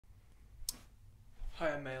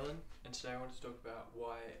Hi, I'm Malin, and today I want to talk about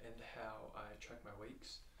why and how I track my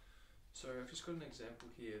weeks. So I've just got an example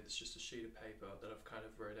here. It's just a sheet of paper that I've kind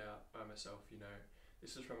of wrote out by myself.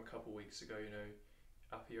 This is from a couple weeks ago.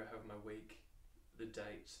 Up here I have my week, the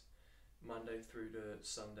date, Monday through to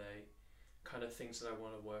Sunday, kind of things that I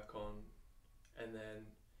want to work on, and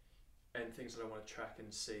things that I want to track and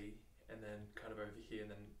see, and then kind of over here, and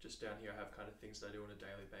then just down here I have kind of things that I do on a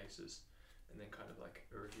daily basis, and then kind of like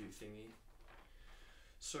a review thingy.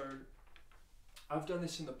 So I've done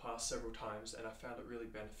this in the past several times and I found it really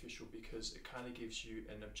beneficial because it kind of gives you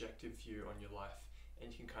an objective view on your life,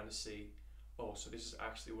 and you can kind of see, oh, so this is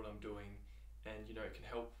actually what I'm doing, and it can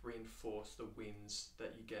help reinforce the wins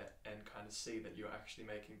that you get and kind of see that you're actually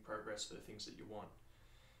making progress for the things that you want.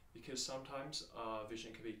 Because sometimes our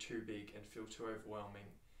vision can be too big and feel too overwhelming,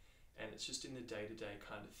 and it's just in the day-to-day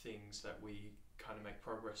kind of things that we kind of make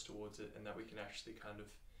progress towards it and that we can actually kind of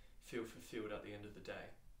feel fulfilled at the end of the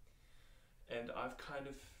day. And I've kind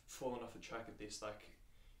of fallen off the track of this. Like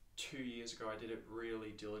 2 years ago I did it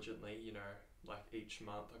really diligently, like each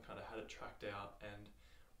month I kind of had it tracked out and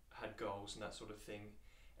had goals and that sort of thing,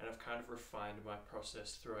 and I've kind of refined my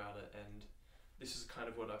process throughout it, and this is kind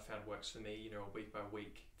of what I found works for me, a week by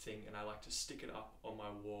week thing, and I like to stick it up on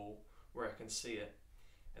my wall where I can see it,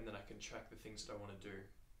 and then I can track the things that I want to do.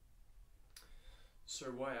 So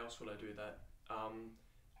why else would I do that?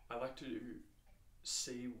 I like to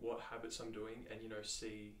see what habits I'm doing, and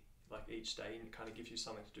see like each day, and it kind of gives you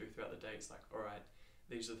something to do throughout the day. It's like, all right,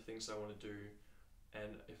 these are the things I want to do,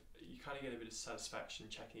 and if you kind of get a bit of satisfaction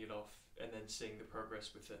checking it off and then seeing the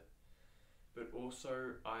progress with it. But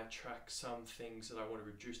also I track some things that I want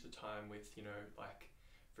to reduce the time with, like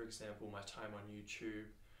for example my time on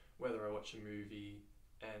YouTube, whether I watch a movie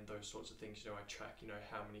and those sorts of things. I track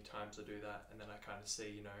how many times I do that, and then I kind of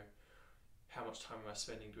see how much time am I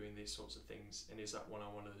spending doing these sorts of things, and is that what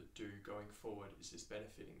I want to do going forward? Is this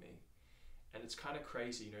benefiting me? And it's kind of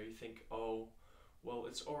crazy, you think, oh, well,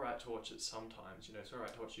 it's alright to watch it sometimes, it's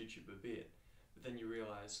alright to watch YouTube a bit, but then you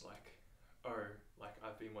realize like, oh, like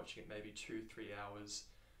I've been watching it maybe 2-3 hours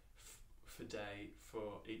for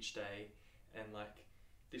each day, and like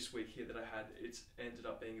this week here that I had, it's ended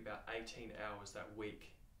up being about 18 hours that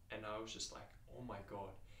week, and I was just like, oh my god,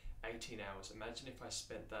 18 hours. Imagine if I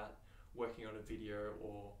spent that working on a video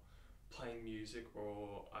or playing music,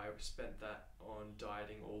 or I spent that on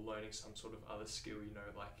dieting or learning some sort of other skill,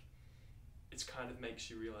 like it's kind of makes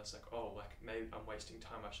you realize like, oh, like maybe I'm wasting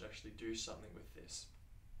time, I should actually do something with this.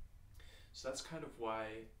 So that's kind of why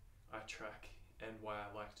I track and why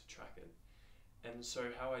I like to track it. And so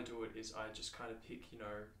how I do it is I just kind of pick,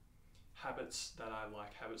 habits that I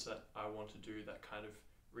like, habits that I want to do that kind of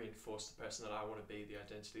reinforce the person that I want to be, the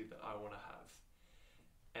identity that I want to have.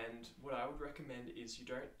 And what I would recommend is you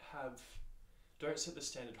don't set the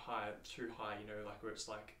standard too high, like where it's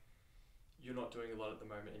like you're not doing a lot at the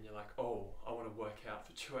moment and you're like, oh, I want to work out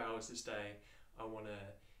for 2 hours this day, I want to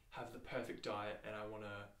have the perfect diet, and I want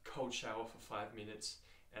to cold shower for 5 minutes,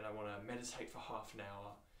 and I want to meditate for half an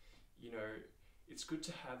hour. It's good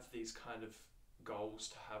to have these kind of goals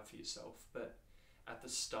to have for yourself, but at the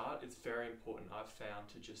start it's very important, I've found,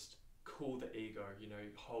 to just cool the ego,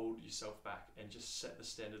 hold yourself back and just set the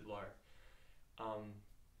standard low.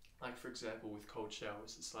 Like for example with cold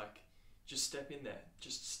showers, it's like, just step in there,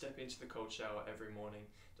 just step into the cold shower every morning,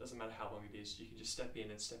 doesn't matter how long it is, you can just step in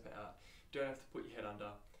and step out, don't have to put your head under,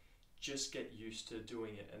 just get used to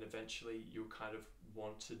doing it, and eventually you'll kind of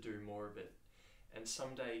want to do more of it. And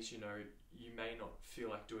some days, you may not feel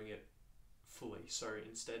like doing it fully, so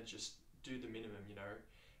instead just do the minimum,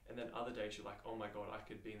 and then other days you're like, oh my god, I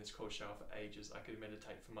could be in this cold shower for ages, I could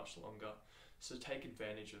meditate for much longer. So take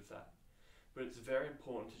advantage of that. But it's very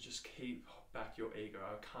important to just keep back your ego.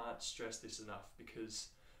 I can't stress this enough, because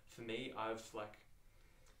for me, I've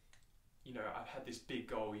had this big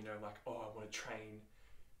goal, like, oh, I want to train,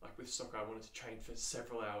 like with soccer, I wanted to train for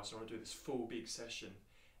several hours, I want to do this full big session,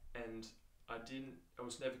 and I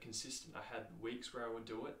was never consistent. I had weeks where I would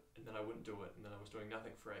do it, and then I wouldn't do it, and then I was doing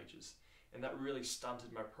nothing for ages. And that really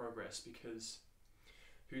stunted my progress, because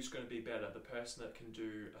who's going to be better? The person that can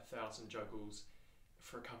do 1,000 juggles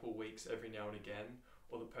for a couple of weeks every now and again,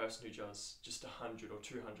 or the person who does just 100 or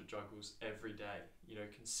 200 juggles every day,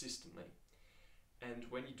 consistently. And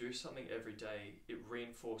when you do something every day, it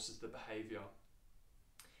reinforces the behavior,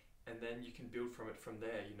 and then you can build from it from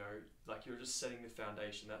there, like you're just setting the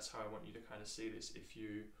foundation. That's how I want you to kind of see this. If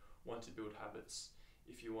you want to build habits,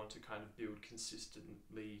 if you want to kind of build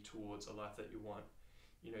consistently towards a life that you want,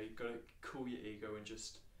 you've got to cool your ego and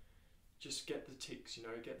just get the ticks,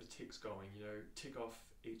 get the ticks going, tick off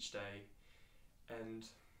each day, and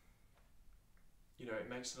you know, it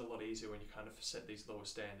makes it a lot easier when you kind of set these lower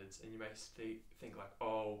standards, and you may think like,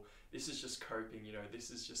 oh, this is just coping, you know,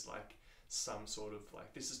 this is just like some sort of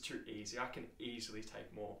like, this is too easy, I can easily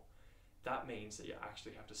take more. That means that you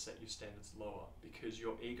actually have to set your standards lower, because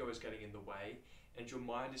your ego is getting in the way, and your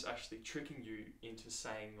mind is actually tricking you into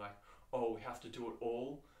saying like, oh, we have to do it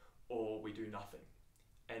all or we do nothing.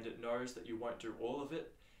 And it knows that you won't do all of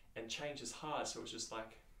it, and change is hard, so it's just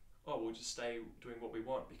like, oh, we'll just stay doing what we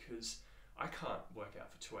want, because I can't work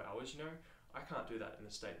out for 2 hours, you know, I can't do that in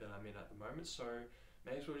the state that I'm in at the moment, so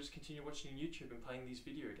may as well just continue watching YouTube and playing these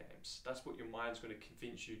video games. That's what your mind's going to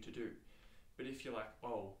convince you to do. But if you're like,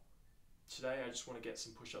 oh, today I just want to get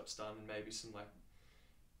some push-ups done and maybe some like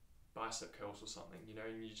bicep curls or something, you know,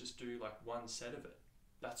 and you just do like one set of it.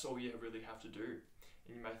 That's all you really have to do.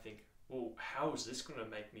 And you may think, well, how is this going to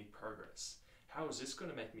make me progress? How is this going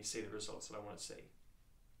to make me see the results that I want to see?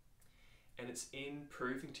 And it's in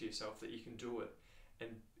proving to yourself that you can do it and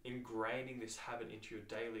ingraining this habit into your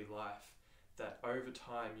daily life that over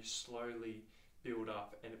time you slowly build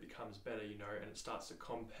up and it becomes better, you know, and it starts to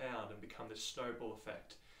compound and become this snowball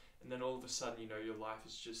effect. And then all of a sudden, you know, your life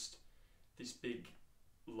is just this big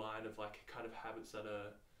line of like kind of habits that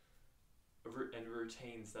are and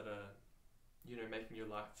routines that are, you know, making your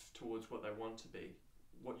life towards what they want to be,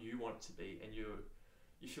 what you want it to be, and you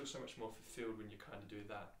feel so much more fulfilled when you kind of do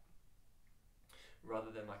that,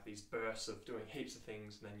 rather than like these bursts of doing heaps of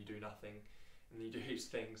things and then you do nothing, and then you do heaps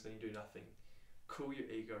of things then you do nothing. Cool your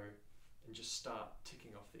ego and just start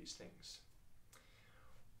ticking off these things.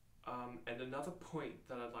 And another point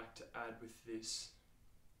that I'd like to add with this,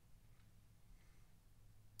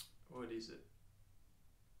 what is it?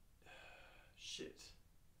 Shit,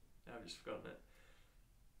 now I've just forgotten it.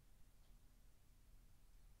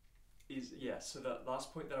 So the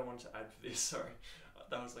last point that I wanted to add for this, sorry,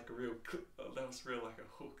 that was like a real like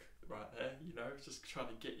a hook right there, you know, just trying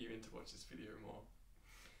to get you in to watch this video more.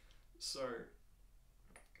 So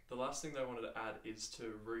the last thing that I wanted to add is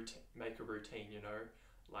to make a routine, you know,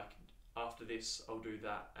 like after this I'll do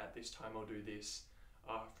that, at this time I'll do this,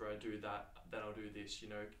 after I do that then I'll do this, you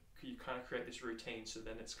know. You kind of create this routine, so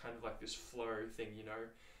then it's kind of like this flow thing, you know.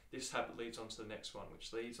 This habit leads on to the next one,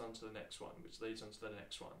 which leads on to the next one, which leads on to the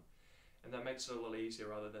next one. And that makes it a lot easier,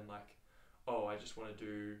 rather than like, oh, I just want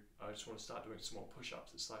to start doing some more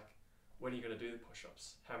push-ups. It's like, when are you going to do the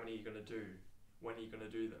push-ups? How many are you going to do? When are you going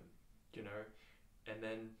to do them? You know? And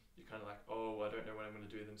then you're kind of like, oh, I don't know when I'm going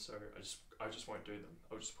to do them, so I just won't do them.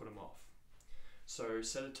 I'll just put them off. So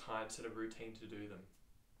set a time, set a routine to do them.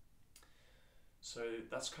 So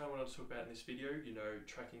that's kind of what I'll talk about in this video, you know,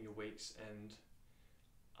 tracking your weeks and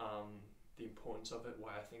the importance of it,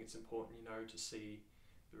 why I think it's important, you know, to see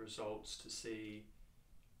the results, to see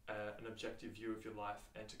an objective view of your life,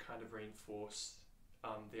 and to kind of reinforce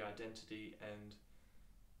the identity and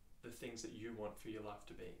the things that you want for your life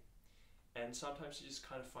to be. And sometimes you just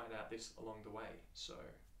kind of find out this along the way. So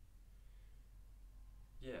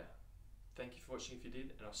yeah, thank you for watching if you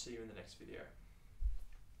did, and I'll see you in the next video.